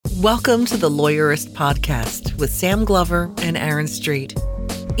Welcome to the Lawyerist Podcast with Sam Glover and Aaron Street.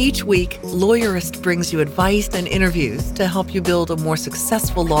 Each week, Lawyerist brings you advice and interviews to help you build a more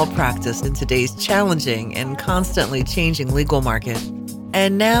successful law practice in today's challenging and constantly changing legal market.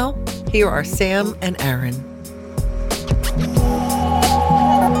 And now, here are Sam and Aaron.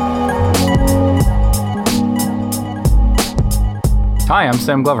 Hi, I'm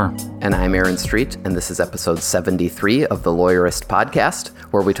Sam Glover. And I'm Aaron Street, and this is episode 73 of the Lawyerist Podcast,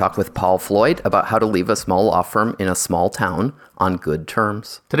 where we talk with Paul Floyd about how to leave a small law firm in a small town on good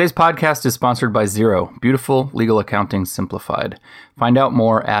terms. Today's podcast is sponsored by Xero, beautiful legal accounting simplified. Find out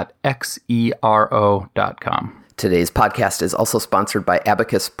more at xero.com. Today's podcast is also sponsored by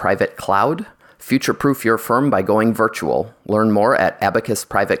Abacus Private Cloud. Future-proof your firm by going virtual. Learn more at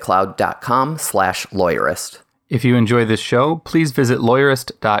abacusprivatecloud.com/lawyerist. If you enjoy this show, please visit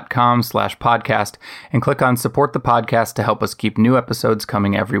lawyerist.com/podcast and click on support the podcast to help us keep new episodes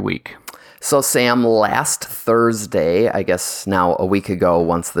coming every week. So Sam, last Thursday, I guess now a week ago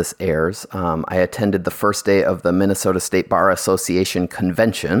once this airs, I attended the first day of the Minnesota State Bar Association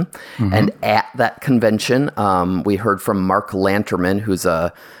convention. Mm-hmm. And at that convention, we heard from Mark Lanterman, who's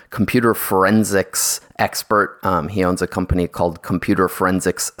a computer forensics expert. He owns a company called Computer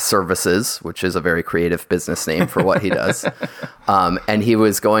Forensics Services, which is a very creative business name for what he does. And he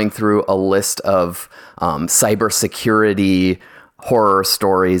was going through a list of cybersecurity horror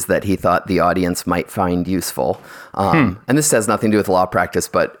stories that he thought the audience might find useful. And this has nothing to do with law practice,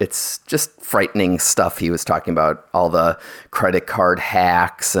 but it's just frightening stuff. He was talking about all the credit card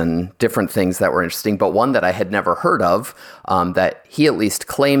hacks and different things that were interesting, but one that I had never heard of, that he at least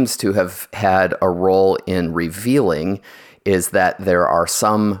claims to have had a role in revealing, is that there are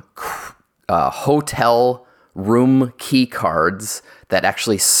some hotel room key cards that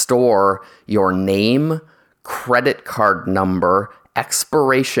actually store your name, credit card number,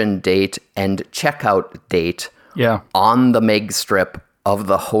 expiration date, and checkout date on the Meg strip of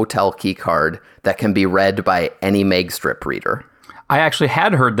the hotel key card that can be read by any Meg strip reader. I actually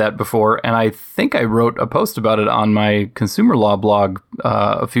had heard that before, and I think I wrote a post about it on my consumer law blog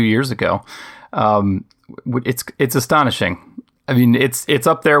a few years ago. It's astonishing. I mean, it's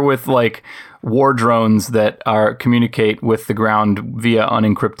up there with like war drones that communicate with the ground via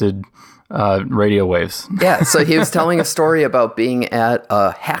unencrypted radio waves. Yeah, so he was telling a story about being at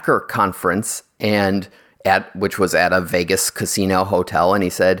a hacker conference which was at a Vegas casino hotel, and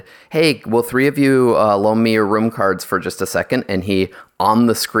he said, "Hey, will three of you loan me your room cards for just a second?" And he, on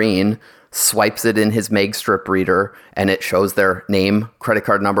the screen, swipes it in his Meg strip reader, and it shows their name, credit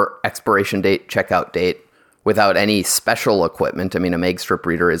card number, expiration date, checkout date, without any special equipment. I mean, a Meg strip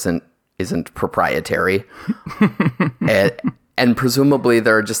reader isn't proprietary. And presumably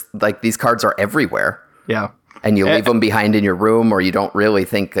they're just like, these cards are everywhere. Yeah. And you leave them behind in your room, or you don't really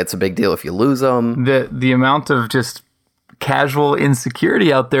think it's a big deal if you lose them. The amount of just casual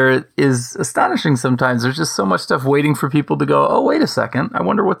insecurity out there is astonishing sometimes. There's just so much stuff waiting for people to go, oh, wait a second, I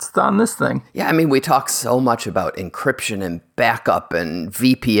wonder what's on this thing. Yeah, I mean, we talk so much about encryption and backup and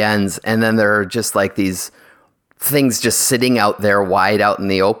VPNs, and then there are just like these things just sitting out there wide out in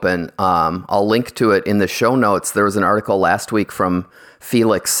the open. I'll link to it in the show notes. There was an article last week from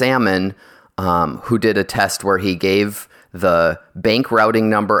Felix Salmon, who did a test where he gave the bank routing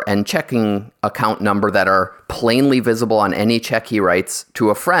number and checking account number that are plainly visible on any check he writes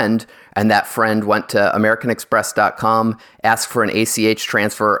to a friend, and that friend went to AmericanExpress.com, asked for an ACH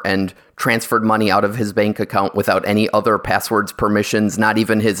transfer, and transferred money out of his bank account without any other passwords, permissions, not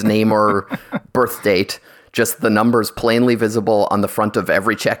even his name or birth date. Just the numbers plainly visible on the front of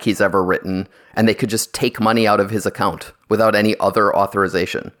every check he's ever written, and they could just take money out of his account without any other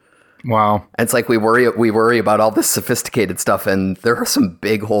authorization. Wow. And it's like we worry about all this sophisticated stuff, and there are some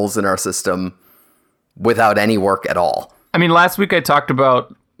big holes in our system without any work at all. I mean, last week I talked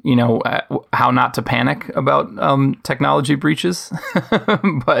about, how not to panic about technology breaches.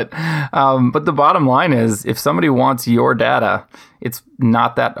 But the bottom line is, if somebody wants your data, it's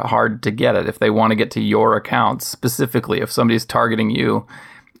not that hard to get it. If they want to get to your accounts specifically, if somebody's targeting you,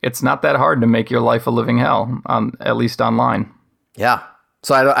 it's not that hard to make your life a living hell, at least online. Yeah.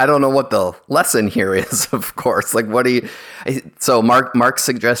 So I don't know what the lesson here is, of course. Like, so Mark's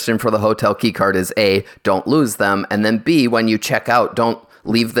suggestion for the hotel key card is A, don't lose them. And then B, when you check out, don't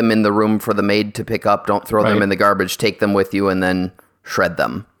leave them in the room for the maid to pick up. Don't throw them in the garbage. Take them with you and then shred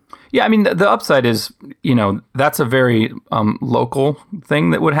them. Yeah, I mean, the upside is, that's a very local thing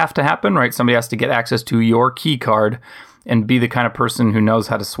that would have to happen, right? Somebody has to get access to your key card and be the kind of person who knows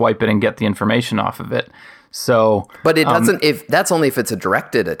how to swipe it and get the information off of it. So, but it doesn't. If that's only if it's a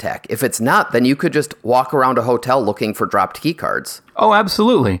directed attack. If it's not, then you could just walk around a hotel looking for dropped key cards. Oh,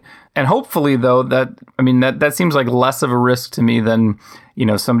 absolutely. And hopefully, though, that seems like less of a risk to me than,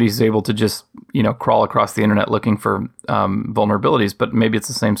 somebody's able to just, crawl across the internet looking for vulnerabilities. But maybe it's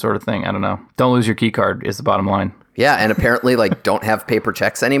the same sort of thing. I don't know. Don't lose your key card is the bottom line. Yeah, and apparently, don't have paper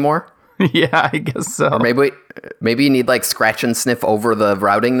checks anymore. Yeah, I guess so. Or maybe you need scratch and sniff over the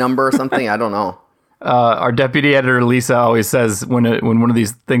routing number or something. I don't know. Our deputy editor, Lisa, always says when one of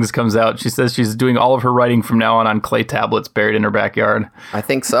these things comes out, she says she's doing all of her writing from now on clay tablets buried in her backyard. I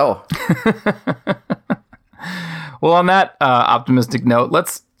think so. Well, on that optimistic note,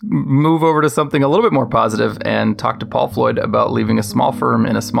 let's move over to something a little bit more positive and talk to Paul Floyd about leaving a small firm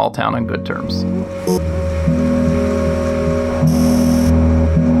in a small town on good terms.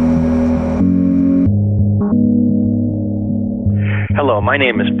 Hello, my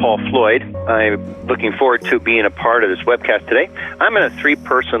name is Paul Floyd. I'm looking forward to being a part of this webcast today. I'm in a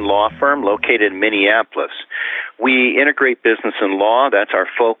 3-person law firm located in Minneapolis. We integrate business and law. That's our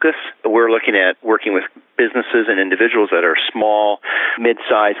focus. We're looking at working with businesses and individuals that are small,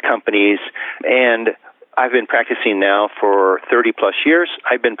 mid-sized companies, and I've been practicing now for 30-plus years.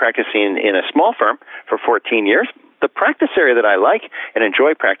 I've been practicing in a small firm for 14 years. The practice area that I like and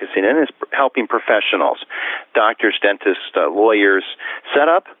enjoy practicing in is helping professionals, doctors, dentists, lawyers, set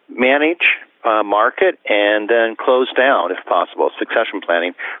up, manage, market, and then close down, if possible, succession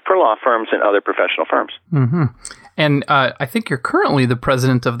planning for law firms and other professional firms. Mm-hmm. And I think you're currently the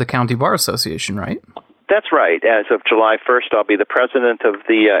president of the County Bar Association, right? That's right. As of July 1st, I'll be the president of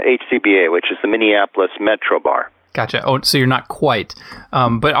the HCBA, which is the Minneapolis Metro Bar. Gotcha. Oh, so you're not quite.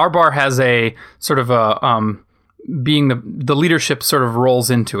 But our bar has a sort of a... being the leadership sort of rolls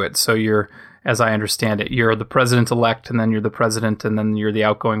into it. So you're, as I understand it, you're the president-elect, and then you're the president, and then you're the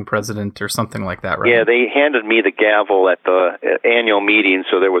outgoing president or something like that, right? Yeah, they handed me the gavel at the annual meeting,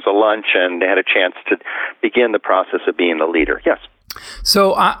 so there was a lunch, and they had a chance to begin the process of being the leader. Yes.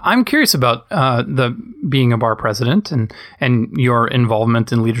 So I'm curious about the being a bar president and your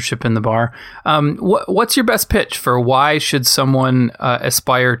involvement in leadership in the bar. What's your best pitch for why should someone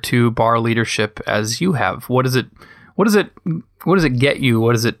aspire to bar leadership as you have? What does it get you?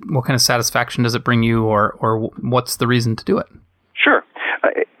 What kind of satisfaction does it bring you, or what's the reason to do it? Sure.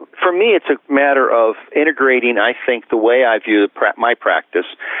 For me, it's a matter of integrating, I think, the way I view my practice,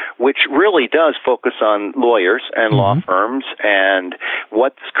 which really does focus on lawyers and law firms and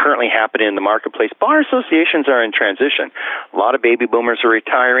what's currently happening in the marketplace. Bar associations are in transition. A lot of baby boomers are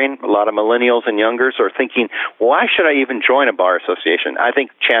retiring. A lot of millennials and youngers are thinking, why should I even join a bar association? I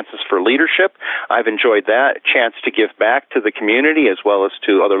think chances for leadership, I've enjoyed that, chance to give back to the community as well as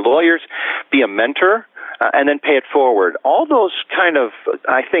to other lawyers, be a mentor, and then pay it forward. All those kind of,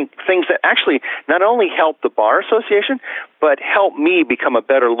 I think, things that actually not only help the Bar Association, but help me become a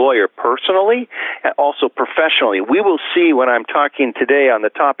better lawyer personally and also professionally. We will see when I'm talking today on the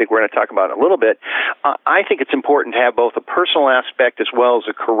topic we're going to talk about in a little bit. I think it's important to have both a personal aspect as well as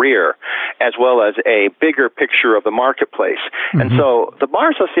a career, as well as a bigger picture of the marketplace. And so the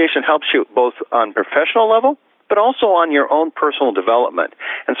Bar Association helps you both on professional level, but also on your own personal development.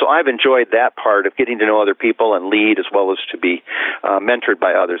 And so I've enjoyed that part of getting to know other people and lead as well as to be mentored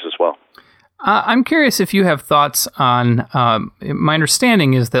by others as well. I'm curious if you have thoughts on, my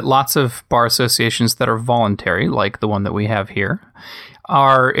understanding is that lots of bar associations that are voluntary, like the one that we have here,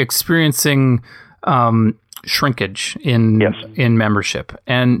 are experiencing shrinkage in membership.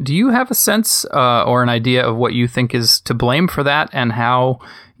 And do you have a sense or an idea of what you think is to blame for that and how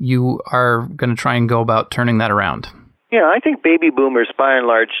you are going to try and go about turning that around? Yeah, I think baby boomers, by and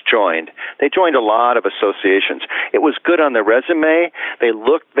large, joined. They joined a lot of associations. It was good on their resume. They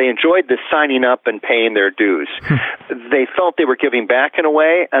enjoyed the signing up and paying their dues. They felt they were giving back in a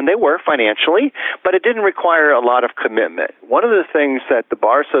way, and they were financially, but it didn't require a lot of commitment. One of the things that the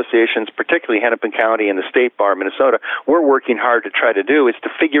bar associations, particularly Hennepin County and the State Bar of Minnesota, we're working hard to try to do is to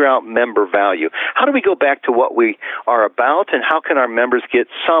figure out member value. How do we go back to what we are about, and how can our members get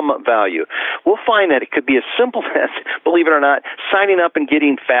some value? We'll find that it could be as simple as, believe it or not, signing up and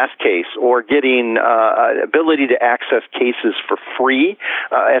getting fast case or getting ability to access cases for free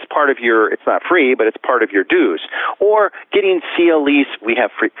as part of your, it's not free, but it's part of your dues. Or getting CLEs, we have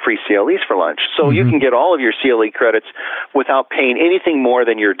free CLEs for lunch. So you can get all of your CLE credits without paying anything more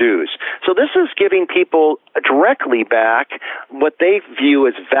than your dues. So this is giving people directly back what they view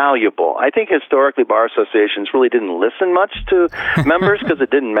as valuable. I think historically bar associations really didn't listen much to members because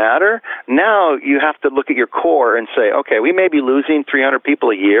it didn't matter. Now you have to look at your core and say, say, okay, we may be losing 300 people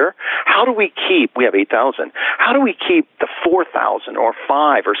a year. How do we have 8,000. How do we keep the 4,000 or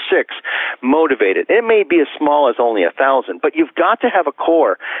 5 or 6 motivated? It may be as small as only 1,000, but you've got to have a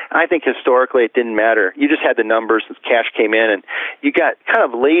core. I think historically it didn't matter. You just had the numbers, and cash came in, and you got kind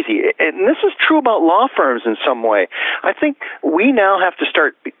of lazy. And this is true about law firms in some way. I think we now have to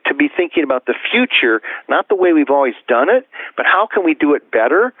start to be thinking about the future, not the way we've always done it, but how can we do it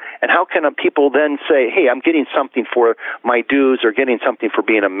better, and how can people then say, hey, I'm getting something for my dues or getting something for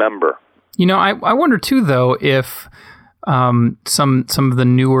being a member. You know, I wonder too, though, if some of the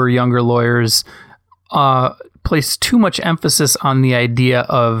newer, younger lawyers place too much emphasis on the idea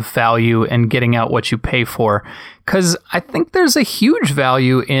of value and getting out what you pay for. Because I think there's a huge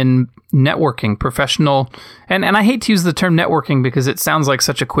value in networking, professional, and I hate to use the term networking because it sounds like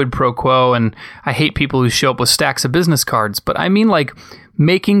such a quid pro quo, and I hate people who show up with stacks of business cards, but I mean like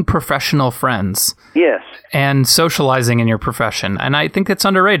making professional friends. Yes. And socializing in your profession, and I think it's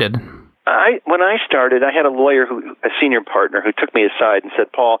underrated. When I started, I had a lawyer, a senior partner, who took me aside and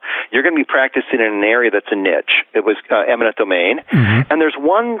said, Paul, you're going to be practicing in an area that's a niche. It was eminent domain. Mm-hmm. And there's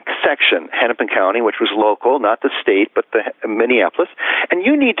one section, Hennepin County, which was local, not the state, but the Minneapolis. And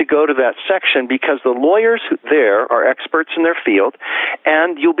you need to go to that section because the lawyers there are experts in their field,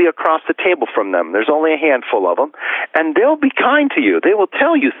 and you'll be across the table from them. There's only a handful of them. And they'll be kind to you. They will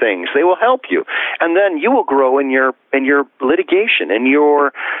tell you things. They will help you. And then you will grow in your litigation, in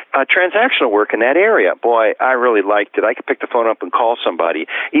your transactional work in that area. Boy, I really liked it. I could pick the phone up and call somebody.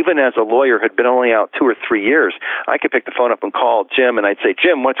 Even as a lawyer who had been only out 2 or 3 years, I could pick the phone up and call Jim, and I'd say,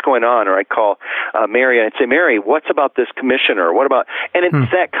 Jim, what's going on? Or I'd call Mary, and I'd say, Mary, what's about this commissioner? What about... And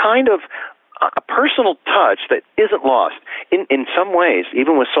it's that kind of a personal touch that isn't lost. In some ways,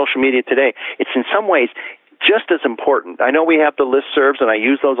 even with social media today, it's in some ways just as important. I know we have the listservs, and I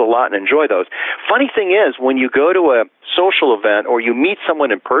use those a lot and enjoy those. Funny thing is, when you go to a social event or you meet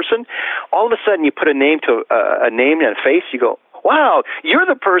someone in person, all of a sudden you put a name to a name and a face, you go, wow, you're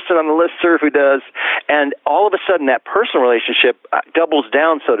the person on the listserv who does, and all of a sudden that personal relationship doubles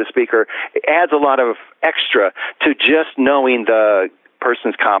down, so to speak, or adds a lot of extra to just knowing the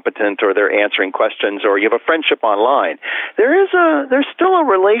person's competent or they're answering questions, or you have a friendship online. There's still a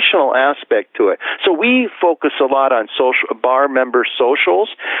relational aspect to it. So we focus a lot on social bar member socials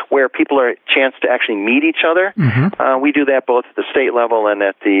where people are a chance to actually meet each other. Mm-hmm. We do that both at the state level and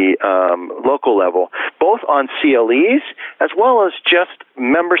at the local level, both on CLEs as well as just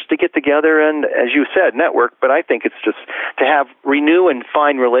members to get together and, as you said, network. But I think it's just to have renew and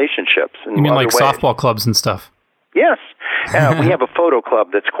find relationships. You mean like softball clubs and stuff? Yes. We have a photo club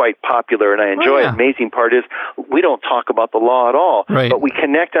that's quite popular, and I enjoy it. Amazing part is we don't talk about the law at all, but we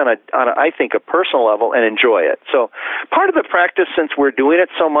connect on a, I think, a personal level and enjoy it. So part of the practice, since we're doing it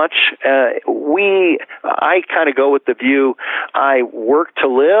so much, I kind of go with the view, I work to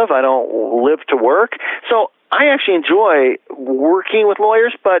live, I don't live to work. So I actually enjoy working with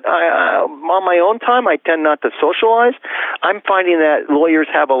lawyers, but on my own time, I tend not to socialize. I'm finding that lawyers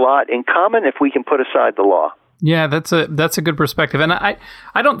have a lot in common if we can put aside the law. Yeah, that's a good perspective, and I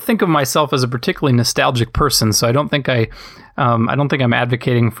don't think of myself as a particularly nostalgic person, so I don't think I'm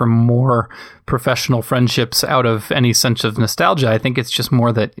advocating for more professional friendships out of any sense of nostalgia. I think it's just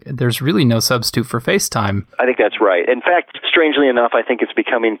more that there's really no substitute for FaceTime. I think that's right. In fact, strangely enough, I think it's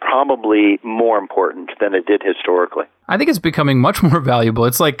becoming probably more important than it did historically. I think it's becoming much more valuable.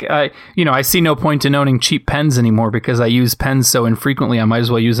 It's like, I see no point in owning cheap pens anymore because I use pens so infrequently. I might as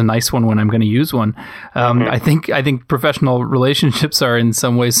well use a nice one when I'm going to use one. I think professional relationships are in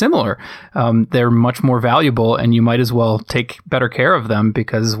some ways similar. They're much more valuable, and you might as well take better care of them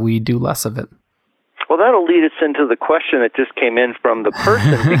because we do less of it. Well, that'll lead us into the question that just came in from the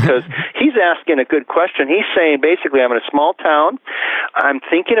person because he's asking a good question. He's saying, basically, I'm in a small town. I'm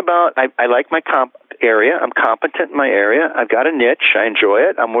thinking about, I like my area. I'm competent in my area. I've got a niche. I enjoy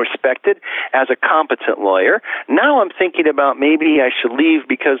it. I'm respected as a competent lawyer. Now I'm thinking about maybe I should leave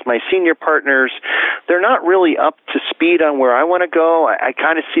because my senior partners, they're not really up to speed on where I want to go. I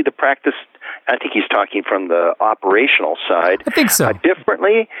kind of see the practice, I think he's talking from the operational side. I think so.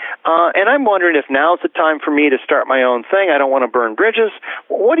 Differently. And I'm wondering if now's the time for me to start my own thing. I don't want to burn bridges.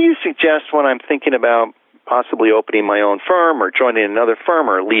 What do you suggest when I'm thinking about possibly opening my own firm or joining another firm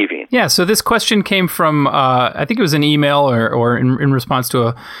or leaving? Yeah, so this question came from, I think it was an email or in response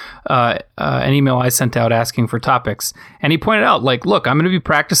to an email I sent out asking for topics. And he pointed out, like, look, I'm going to be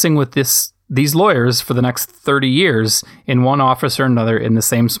practicing with these lawyers for the next 30 years in one office or another in the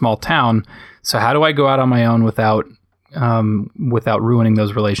same small town. So how do I go out on my own without ruining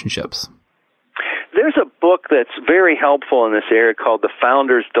those relationships? There's a book book that's very helpful in this area called The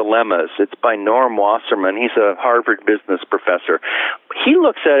Founder's Dilemmas. It's by Norm Wasserman. He's a Harvard business professor. He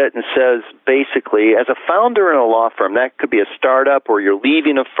looks at it and says, basically, as a founder in a law firm, that could be a startup, or you're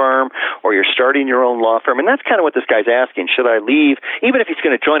leaving a firm, or you're starting your own law firm. And that's kind of what this guy's asking. Should I leave? Even if he's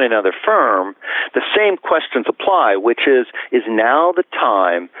going to join another firm, the same questions apply, which is now the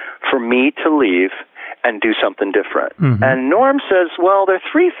time for me to leave and do something different? Mm-hmm. And Norm says, well, there are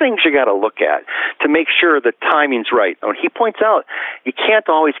three things you got to look at to make sure the timing's right. And he points out you can't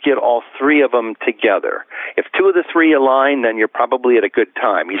always get all three of them together. If two of the three align, then you're probably at a good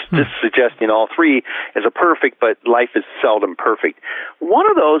time. He's just suggesting all three is a perfect, but life is seldom perfect. One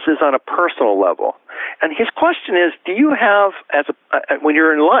of those is on a personal level. And his question is, do you have, when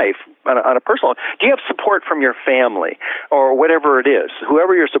you're in life, on a personal level, do you have support from your family or whatever it is,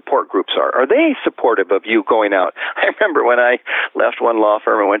 whoever your support groups are? Are they supportive of you going out? I remember when I left one law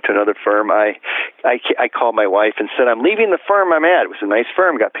firm and went to another firm, I called my wife and said, I'm leaving the firm I'm at. It was a nice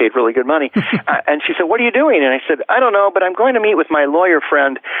firm, got paid really good money. And she said, what are you doing? And I said, I don't know, but I'm going to meet with my lawyer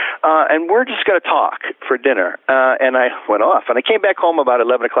friend, and we're just going to talk for dinner. And I went off. And I came back home about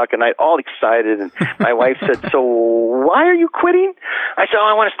 11 o'clock at night, all excited, and my wife said, so why are you quitting? I said,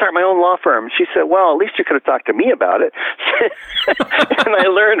 I want to start my own law firm. She said, well, at least you could have talked to me about it. And I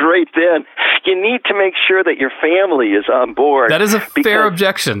learned right then, you need to make sure that your family is on board. That is a fair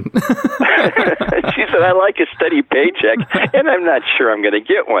objection. She said, I like a steady paycheck, and I'm not sure I'm going to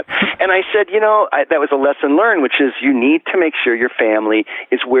get one. And I said, that was a lesson learned, which is you need to make sure your family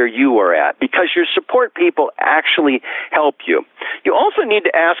is where you are at, because your support people actually help you. You also need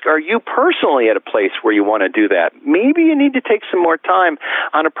to ask, are you personally at a place where you want to do that? Maybe you need to take some more time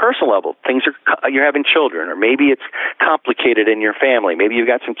on a personal level. You're having children, or maybe it's complicated in your family. Maybe you've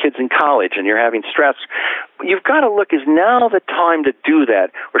got some kids in college and you're having stress. You've got to look, is now the time to do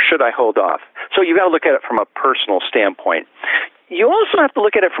that, or should I hold off? So you've got to look at it from a personal standpoint. You also have to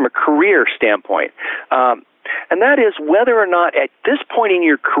look at it from a career standpoint. And that is whether or not at this point in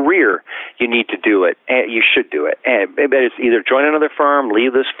your career you need to do it, and you should do it. And that is either join another firm,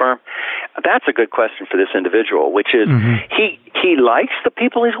 leave this firm. That's a good question for this individual, which is he likes the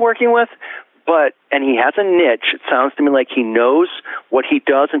people he's working with, and he has a niche. It sounds to me like he knows what he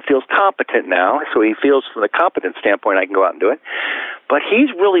does and feels competent now. So he feels from the competence standpoint, I can go out and do it. But he's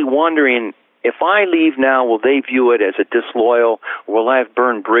really wondering, if I leave now, will they view it as a disloyal? Will I have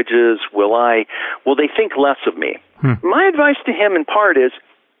burned bridges? Will they think less of me? My advice to him in part is,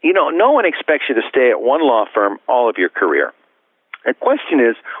 no one expects you to stay at one law firm all of your career. The question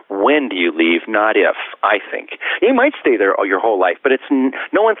is, when do you leave, not if, I think. You might stay there your whole life, but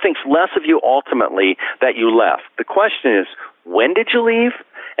no one thinks less of you ultimately that you left. The question is, when did you leave?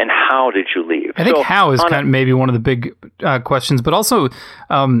 And how did you leave? I think how is kind of maybe one of the big questions, but also,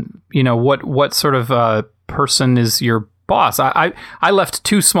 what sort of person is your boss? I left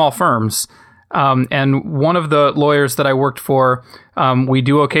two small firms, and one of the lawyers that I worked for, we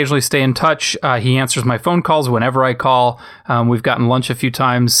do occasionally stay in touch. He answers my phone calls whenever I call. We've gotten lunch a few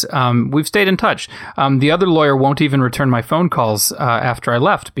times. We've stayed in touch. The other lawyer won't even return my phone calls after I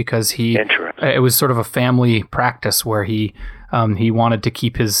left, because it was sort of a family practice where he wanted to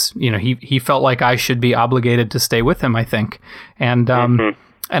keep his, he felt like I should be obligated to stay with him, I think. And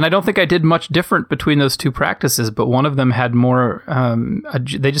I don't think I did much different between those two practices, but one of them had more,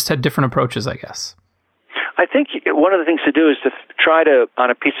 they just had different approaches, I guess. I think one of the things to do is to try to, on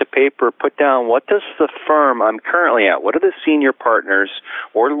a piece of paper, put down, what does the firm I'm currently at, what are the senior partners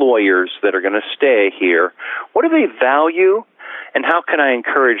or lawyers that are going to stay here, what do they value? And how can I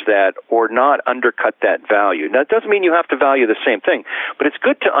encourage that or not undercut that value? Now, it doesn't mean you have to value the same thing, but it's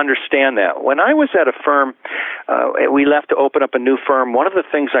good to understand that. When I was at a firm, we left to open up a new firm, one of the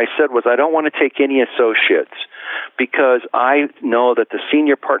things I said was, I don't want to take any associates, because I know that the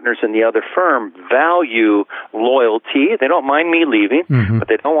senior partners in the other firm value loyalty. They don't mind me leaving, but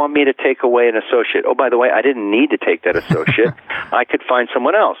they don't want me to take away an associate. Oh, by the way, I didn't need to take that associate. I could find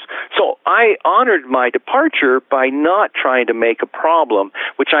someone else. So I honored my departure by not trying to make a problem,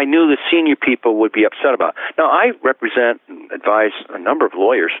 which I knew the senior people would be upset about. Now, I represent and advise a number of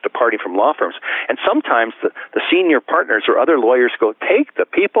lawyers departing from law firms, and sometimes the senior partners or other lawyers go, take the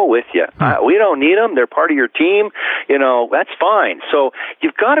people with you. We don't need them. They're part of your team. That's fine. So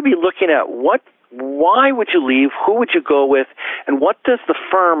you've got to be looking at why would you leave, who would you go with, and what does the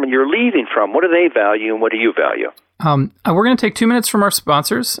firm you're leaving from, what do they value, and what do you value? We're going to take 2 minutes from our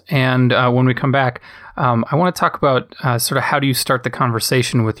sponsors, and when we come back, I want to talk about sort of how do you start the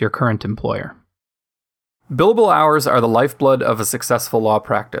conversation with your current employer. Billable hours are the lifeblood of a successful law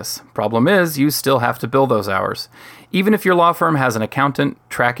practice. Problem is, you still have to bill those hours. Even if your law firm has an accountant,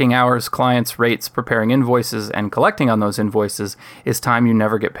 tracking hours, clients, rates, preparing invoices, and collecting on those invoices is time you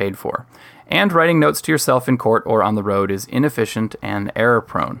never get paid for. And writing notes to yourself in court or on the road is inefficient and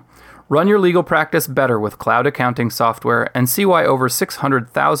error-prone. Run your legal practice better with cloud accounting software and see why over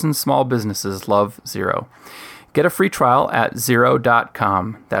 600,000 small businesses love Xero. Get a free trial at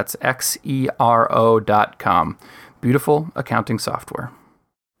Xero.com. That's Xero.com. Beautiful accounting software.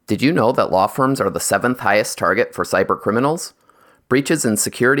 Did you know that law firms are the 7th highest target for cyber criminals? Breaches in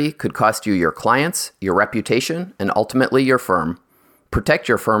security could cost you your clients, your reputation, and ultimately your firm. Protect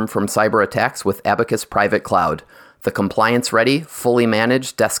your firm from cyber attacks with Abacus Private Cloud, the compliance-ready, fully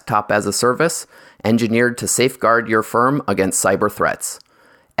managed desktop as a service, engineered to safeguard your firm against cyber threats.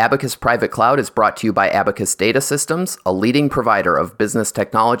 Abacus Private Cloud is brought to you by Abacus Data Systems, a leading provider of business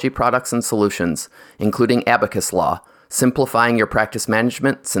technology products and solutions, including Abacus Law, simplifying your practice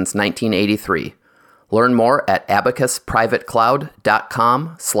management since 1983. Learn more at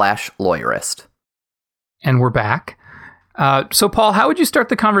abacusprivatecloud.com/lawyerist. And we're back. So, Paul, how would you start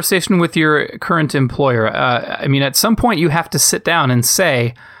the conversation with your current employer? At some point you have to sit down and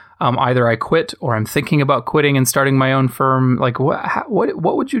say, either I quit or I'm thinking about quitting and starting my own firm. Like, what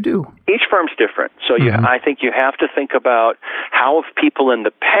would you do? Each firm's different. So I think you have to think about how have people in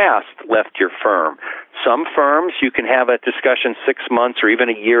the past left your firm. Some firms, you can have a discussion 6 months or even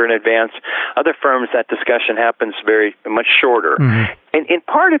a year in advance. Other firms, that discussion happens very much shorter. And in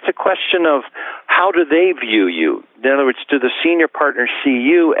part, it's a question of how do they view you? In other words, do the senior partners see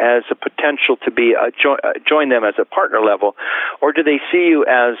you as a potential to be join them as a partner level, or do they see you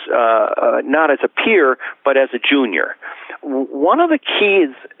as not as a peer, but as a junior? One of the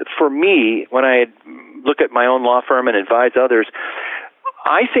keys for me when I look at my own law firm and advise others,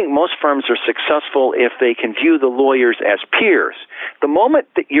 I think most firms are successful if they can view the lawyers as peers. The moment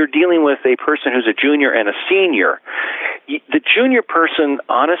that you're dealing with a person who's a junior and a senior, the junior person,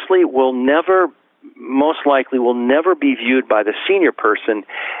 honestly, most likely will never be viewed by the senior person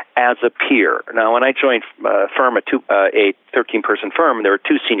as a peer. Now, when I joined a firm, a 13-person firm, there were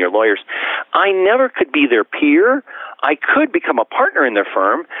 2 senior lawyers. I never could be their peer. I could become a partner in their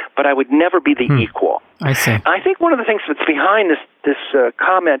firm, but I would never be the equal. I see. I think one of the things that's behind this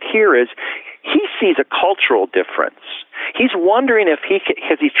comment here is he sees a cultural difference. He's wondering if he's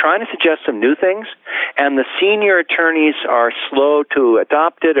trying to suggest some new things, and the senior attorneys are slow to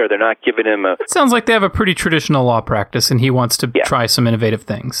adopt it, or they're not giving him a... It sounds like they have a pretty traditional law practice, and he wants to try some innovative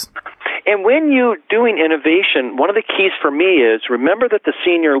things. And when you're doing innovation, one of the keys for me is remember that the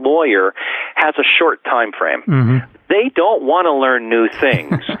senior lawyer has a short time frame. They don't want to learn new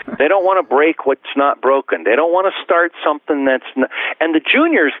things. They don't want to break what's not broken. They don't want to start something that's not... And the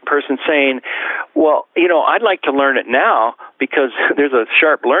junior person saying, well, I'd like to learn it now because there's a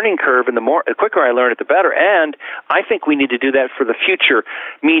sharp learning curve, and the quicker I learn it, the better. And I think we need to do that for the future,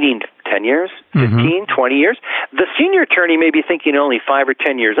 meaning 10 years, 15, 20 years. The senior attorney may be thinking only 5 or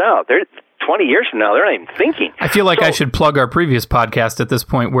 10 years out. They're 20 years from now, they're not even thinking. I feel like I should plug our previous podcast at this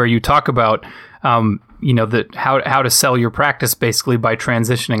point where you talk about how to sell your practice basically by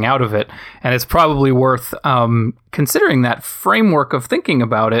transitioning out of it. And it's probably worth considering that framework of thinking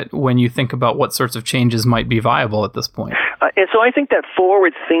about it when you think about what sorts of changes might be viable at this point. And so I think that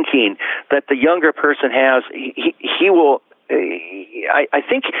forward thinking that the younger person has, he will... I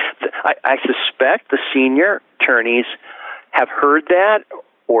suspect the senior attorneys have heard that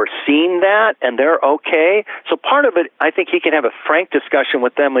or seen that, and they're okay. So part of it, I think he can have a frank discussion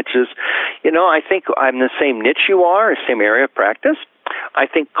with them, which is, I think I'm the same niche you are, same area of practice. I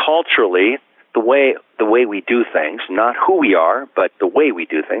think culturally, the way we do things, not who we are, but the way we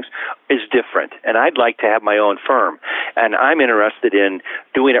do things, is different. And I'd like to have my own firm, and I'm interested in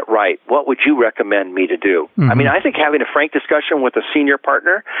doing it right. What would you recommend me to do? I think having a frank discussion with a senior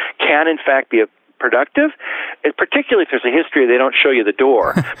partner can, in fact, be productive, particularly if there's a history they don't show you the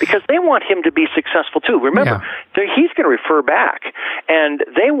door, because they want him to be successful too. Remember, he's going to refer back, and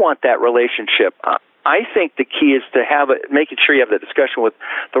they want that relationship. I think the key is to making sure you have that discussion with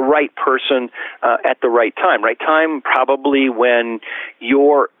the right person at the right time. Right time, probably when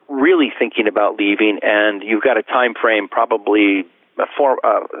you're really thinking about leaving, and you've got a time frame, probably 4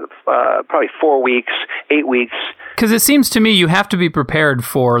 weeks, 8 weeks. Because it seems to me you have to be prepared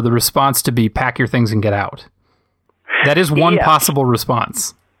for the response to be pack your things and get out. That is one possible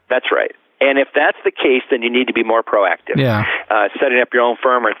response. That's right. And if that's the case, then you need to be more proactive. Setting up your own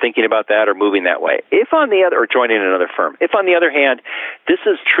firm or thinking about that or moving that way. Or joining another firm. If on the other hand, this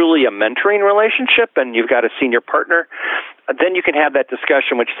is truly a mentoring relationship and you've got a senior partner, then you can have that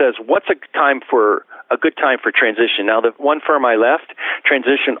discussion which says, what's a time for a good time for transition. Now, the one firm I left,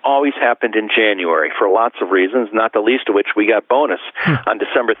 transition always happened in January for lots of reasons, not the least of which we got bonus on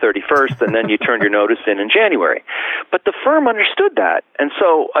December 31st, and then you turned your notice in January. But the firm understood that, and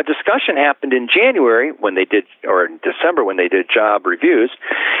so a discussion happened in January when they did, or in December when they did job reviews,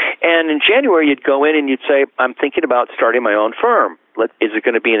 and in January you'd go in and you'd say, I'm thinking about starting my own firm. Is it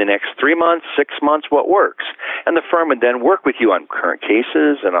going to be in the next 3 months, 6 months? What works? And the firm would then work with you on current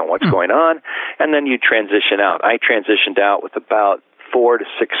cases and on what's going on, and then you transition out. I transitioned out with about 4 to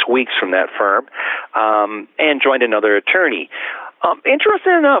 6 weeks from that firm and joined another attorney.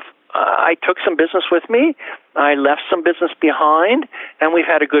 Interesting enough, I took some business with me. I left some business behind, and we've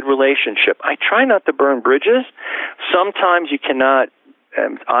had a good relationship. I try not to burn bridges. Sometimes you cannot.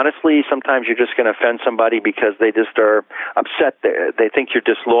 Honestly, sometimes you're just going to offend somebody because they just are upset. They think you're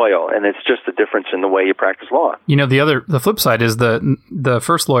disloyal, and it's just a difference in the way you practice law. You know, the flip side is the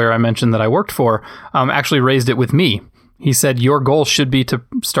first lawyer I mentioned that I worked for actually raised it with me. He said, your goal should be to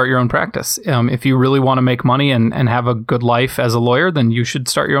start your own practice. If you really want to make money and have a good life as a lawyer, then you should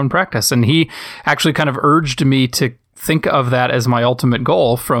start your own practice. And he actually kind of urged me to think of that as my ultimate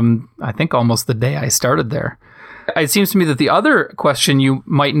goal from, I think, almost the day I started there. It seems to me that the other question you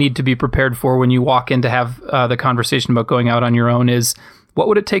might need to be prepared for when you walk in to have the conversation about going out on your own is, what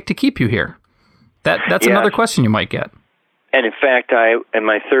would it take to keep you here? That's another question you might get. And in fact, in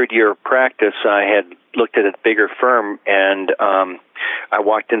my third year of practice, I had looked at a bigger firm, and I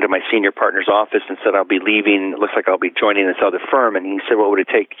walked into my senior partner's office and said, I'll be leaving. It looks like I'll be joining this other firm. And he said, what would it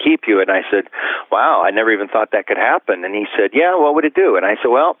take to keep you? And I said, wow, I never even thought that could happen. And he said, yeah, what would it do? And I said,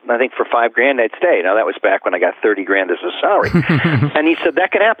 well, I think for $5,000 I'd stay. Now, that was back when I got $30,000 as a salary. And he said,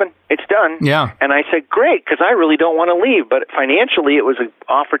 that could happen. It's done. Yeah. And I said, great, because I really don't want to leave. But financially, it was an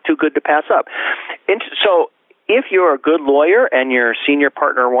offer too good to pass up. And so if you're a good lawyer and your senior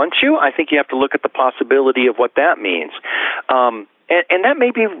partner wants you, I think you have to look at the possibility of what that means. And that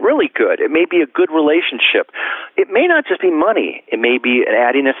may be really good. It may be a good relationship. It may not just be money. It may be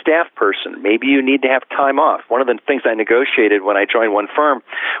adding a staff person. Maybe you need to have time off. One of the things I negotiated when I joined one firm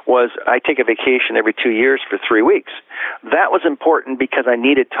was I take a vacation every 2 years for 3 weeks. That was important because I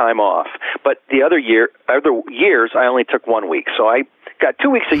needed time off. But the other years, I only took 1 week. So I got 2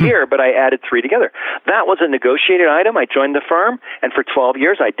 weeks a year, but I added 3 together. That was a negotiated item. I joined the firm, and for 12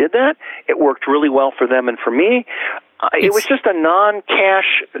 years I did that. It worked really well for them and for me. It was just a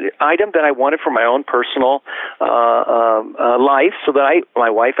non-cash item that I wanted for my own personal life, so that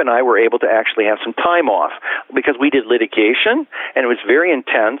my wife and I were able to actually have some time off, because we did litigation, and it was very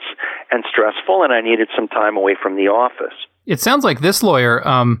intense and stressful, and I needed some time away from the office. It sounds like this lawyer,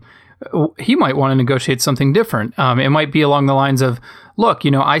 he might want to negotiate something different. It might be along the lines of, look,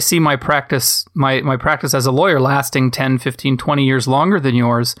 I see my practice, my practice as a lawyer lasting 10, 15, 20 years longer than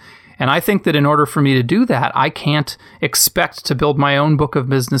yours. And I think that in order for me to do that, I can't expect to build my own book of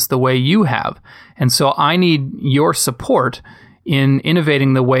business the way you have. And so I need your support in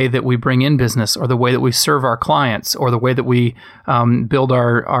innovating the way that we bring in business, or the way that we serve our clients, or the way that we build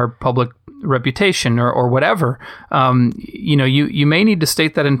our public reputation, or whatever. You may need to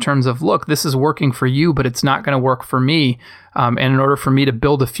state that in terms of, look, this is working for you, but it's not going to work for me. And in order for me to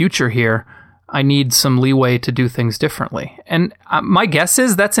build a future here, I need some leeway to do things differently. And my guess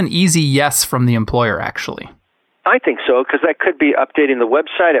is that's an easy yes from the employer, actually. I think so, because that could be updating the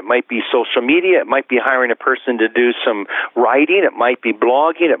website. It might be social media. It might be hiring a person to do some writing. It might be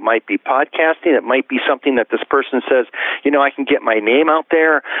blogging. It might be podcasting. It might be something that this person says, I can get my name out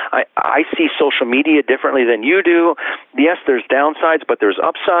there. I see social media differently than you do. Yes, there's downsides, but there's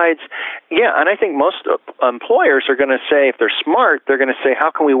upsides. Yeah, and I think most employers are going to say, if they're smart, they're going to say, how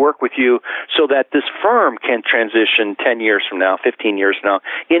can we work with you so that this firm can transition 10 years from now, 15 years from now,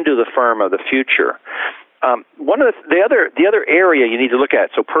 into the firm of the future? One of the other area you need to look at,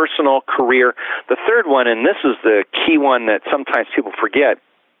 so personal, career. The third one, and this is the key one that sometimes people forget,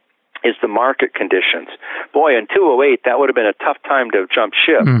 is the market conditions. Boy, in 2008, that would have been a tough time to jump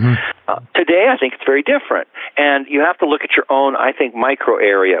ship. Mm-hmm. Today, I think it's very different. And you have to look at your own, I think, micro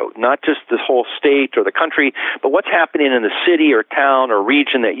area, not just the whole state or the country, but what's happening in the city or town or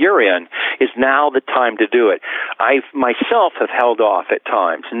region that you're in is now the time to do it. I myself have held off at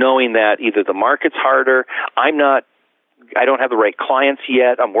times, knowing that either the market's harder, I don't have the right clients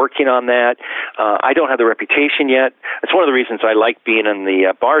yet. I'm working on that. I don't have the reputation yet. It's one of the reasons I like being in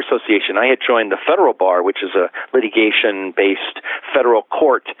the Bar Association. I had joined the Federal Bar, which is a litigation-based federal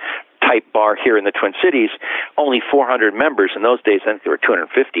court type bar here in the Twin Cities, only 400 members. In those days, I think there were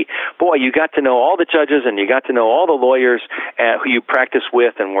 250. Boy, you got to know all the judges and you got to know all the lawyers who you practice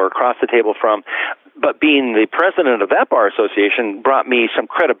with and were across the table from. But being the president of that bar association brought me some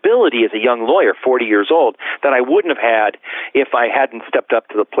credibility as a young lawyer, 40 years old, that I wouldn't have had if I hadn't stepped up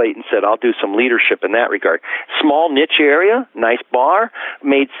to the plate and said, I'll do some leadership in that regard. Small niche area, nice bar,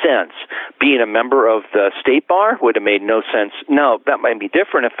 made sense. Being a member of the state bar would have made no sense. No, that might be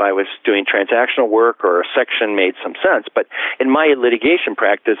different if I was doing transactional work or a section made some sense. But in my litigation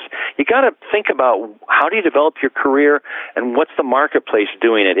practice, you got to think about how do you develop your career and what's the marketplace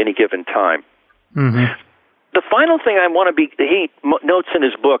doing at any given time. Mm-hmm. The final thing he notes in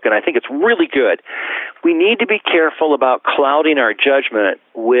his book, and I think it's really good, we need to be careful about clouding our judgment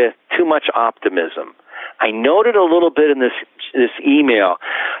with too much optimism. I noted a little bit in this email,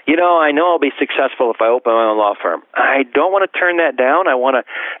 I know I'll be successful if I open my own law firm. I don't want to turn that down. I want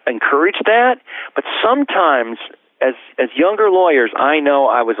to encourage that. But sometimes, as younger lawyers, I know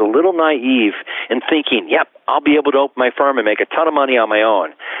I was a little naive in thinking, yep, I'll be able to open my firm and make a ton of money on my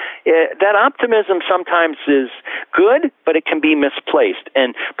own. That optimism sometimes is good, but it can be misplaced,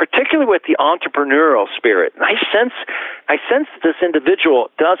 and particularly with the entrepreneurial spirit. I sense this individual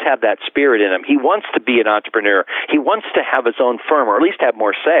does have that spirit in him. He wants to be an entrepreneur. He wants to have his own firm, or at least have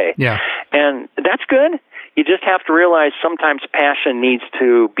more say. Yeah. And that's good. You just have to realize sometimes passion needs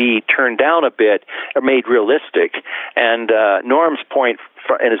to be turned down a bit or made realistic. And Norm's point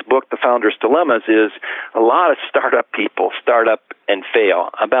in his book, The Founder's Dilemmas, is a lot of startup people start up and fail.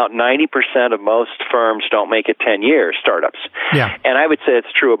 About 90% of most firms don't make it 10 years, startups. Yeah. And I would say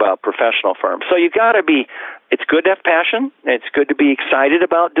it's true about professional firms. So you got to be, it's good to have passion. It's good to be excited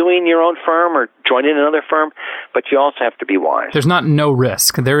about doing your own firm or joining another firm, but you also have to be wise. There's not no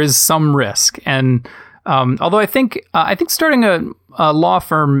risk. There is some risk. And although I think starting a law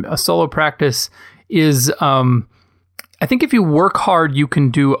firm, a solo practice is, I think if you work hard, you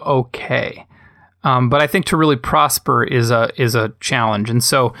can do okay. But I think to really prosper is a challenge. And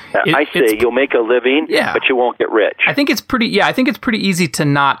so I say you'll make a living, but you won't get rich. I think it's pretty easy to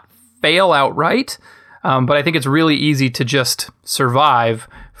not fail outright. But I think it's really easy to just survive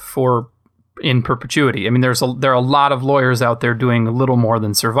in perpetuity. I mean, there are a lot of lawyers out there doing a little more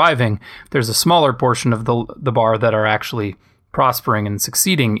than surviving. There's a smaller portion of the bar that are actually prospering and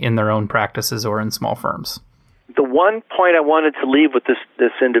succeeding in their own practices or in small firms. The one point I wanted to leave with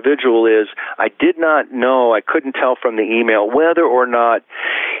this individual is I did not know, I couldn't tell from the email whether or not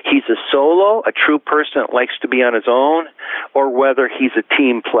he's a solo, a true person that likes to be on his own, or whether he's a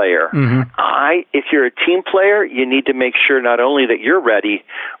team player. Mm-hmm. If you're a team player, you need to make sure not only that you're ready,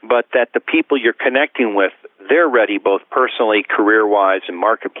 but that the people you're connecting with, they're ready both personally, career-wise, and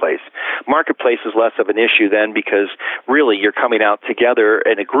marketplace. Marketplace is less of an issue then because really you're coming out together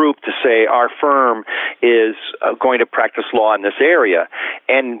in a group to say our firm is going to practice law in this area.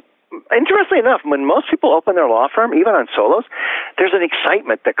 And interestingly enough, when most people open their law firm, even on solos, there's an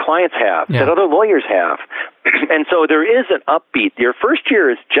excitement that clients have, that other lawyers have. And so there is an upbeat. Your first year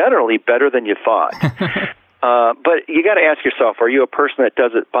is generally better than you thought. But you got to ask yourself, are you a person that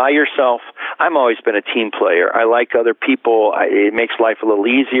does it by yourself? I've always been a team player. I like other people. It makes life a little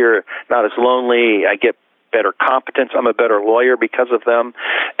easier, not as lonely. I get better competence. I'm a better lawyer because of them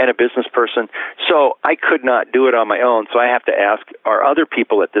and a business person. So I could not do it on my own. So I have to ask, are other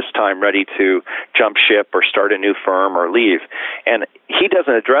people at this time ready to jump ship or start a new firm or leave? And he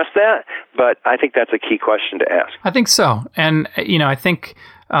doesn't address that, but I think that's a key question to ask. I think so. And, I think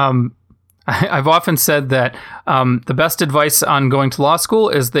I've often said that the best advice on going to law school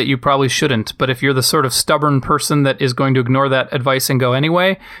is that you probably shouldn't. But if you're the sort of stubborn person that is going to ignore that advice and go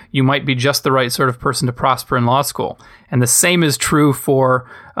anyway, you might be just the right sort of person to prosper in law school. And the same is true for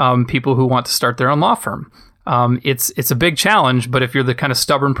people who want to start their own law firm. It's a big challenge, but if you're the kind of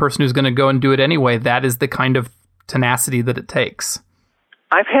stubborn person who's going to go and do it anyway, that is the kind of tenacity that it takes.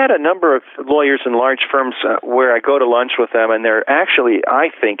 I've had a number of lawyers in large firms where I go to lunch with them, and they're actually, I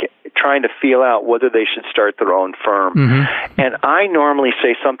think, trying to feel out whether they should start their own firm. Mm-hmm. And I normally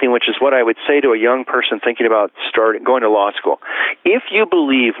say something which is what I would say to a young person thinking about going to law school. If you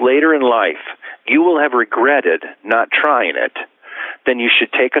believe later in life you will have regretted not trying it, then you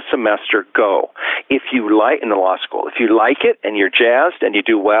should take a semester, go. If you like in the law school, if you like it and you're jazzed and you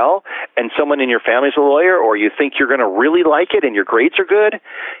do well, and someone in your family's a lawyer, or you think you're going to really like it and your grades are good,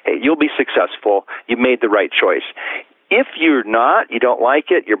 hey, you'll be successful. You've made the right choice. If you're not, you don't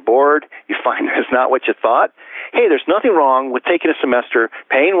like it, you're bored, you find it's not what you thought, hey, there's nothing wrong with taking a semester,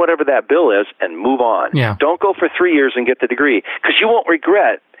 paying whatever that bill is, and move on. Yeah. Don't go for 3 years and get the degree, because you won't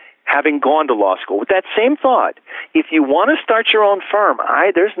regret having gone to law school. With that same thought, if you want to start your own firm,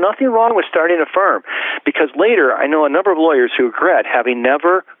 there's nothing wrong with starting a firm, because later I know a number of lawyers who regret having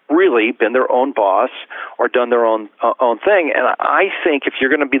never really been their own boss or done their own thing. And I think if you're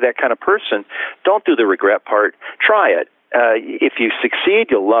going to be that kind of person, don't do the regret part. Try it. If you succeed,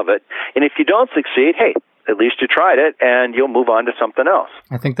 you'll love it. And if you don't succeed, hey, at least you tried it, and you'll move on to something else.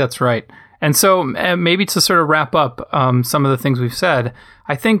 I think that's right. And so maybe to sort of wrap up some of the things we've said,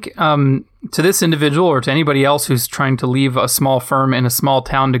 I think to this individual or to anybody else who's trying to leave a small firm in a small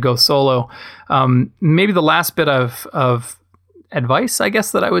town to go solo, maybe the last bit of advice, I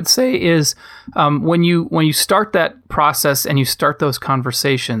guess, that I would say is when you start that process and you start those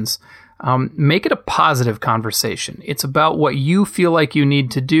conversations, make it a positive conversation. It's about what you feel like you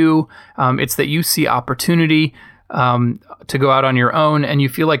need to do. It's that you see opportunity to go out on your own and you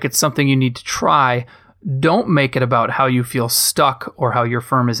feel like it's something you need to try. Don't make it about how you feel stuck or how your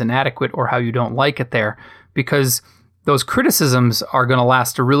firm is inadequate or how you don't like it there, because those criticisms are going to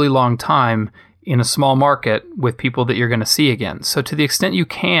last a really long time in a small market with people that you're going to see again. So to the extent you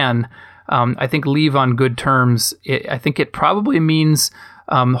can, I think leave on good terms. I think it probably means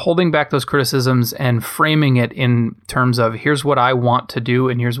holding back those criticisms and framing it in terms of here's what I want to do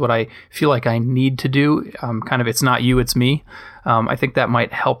and here's what I feel like I need to do. Kind of it's not you, it's me. I think that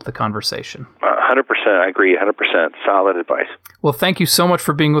might help the conversation. 100%. I agree. 100%. Solid advice. Well, thank you so much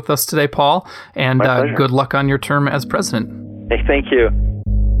for being with us today, Paul, and good luck on your term as president. Hey, thank you.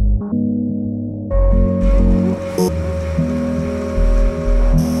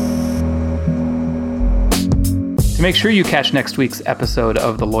 To make sure you catch next week's episode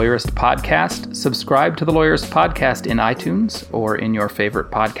of The Lawyerist Podcast, subscribe to The Lawyerist Podcast in iTunes or in your favorite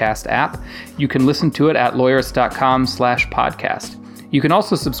podcast app. You can listen to it at lawyerist.com/podcast. You can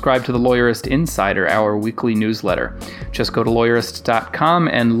also subscribe to The Lawyerist Insider, our weekly newsletter. Just go to lawyerist.com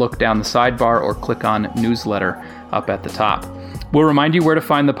and look down the sidebar or click on newsletter up at the top. We'll remind you where to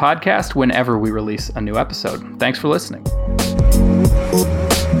find the podcast whenever we release a new episode. Thanks for listening.